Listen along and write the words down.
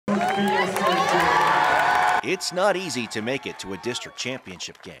It's not easy to make it to a district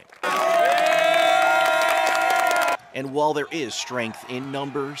championship game. And while there is strength in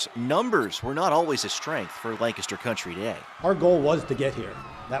numbers were not always a strength for Lancaster Country today. Our goal was to get here.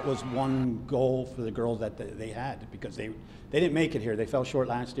 That was one goal for the girls that they had, because they didn't make it here. They fell short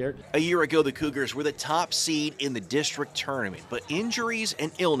last year. A year ago, the Cougars were the top seed in the district tournament, but injuries and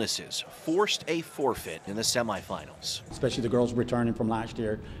illnesses forced a forfeit in the semifinals. Especially the girls returning from last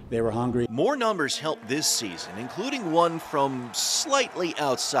year. They were hungry. More numbers helped this season, including one from slightly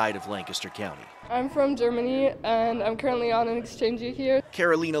outside of Lancaster County. I'm from Germany, and I'm currently on an exchange year here.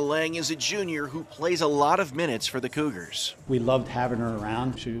 Carolina Lang is a junior who plays a lot of minutes for the Cougars. We loved having her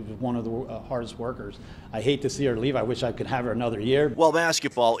around. She was one of the hardest workers. I hate to see her leave. I wish I could have her another year. While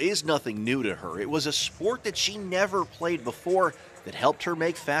basketball is nothing new to her, it was a sport that she never played before that helped her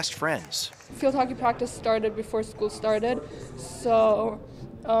make fast friends. Field hockey practice started before school started, so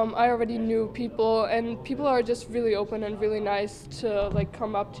I already knew people, and people are just really open and really nice to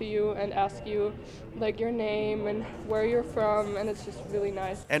come up to you and ask you your name and where you're from, and it's just really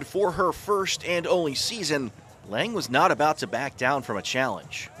nice. And for her first and only season, Lang was not about to back down from a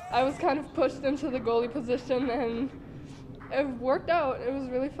challenge. I was kind of pushed into the goalie position, and it worked out. It was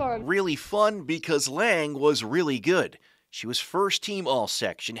really fun. Really fun because Lang was really good. She was first team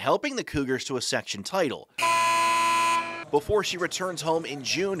all-section, helping the Cougars to a section title. Before she returns home in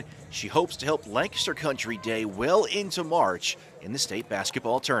June, she hopes to help Lancaster Country Day well into March in the state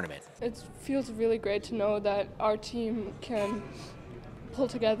basketball tournament. It feels really great to know that our team can pull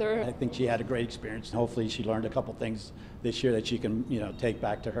together. I think she had a great experience. Hopefully she learned a couple things this year that she can, take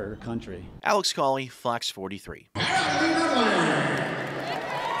back to her country. Alex Cawley, Fox 43.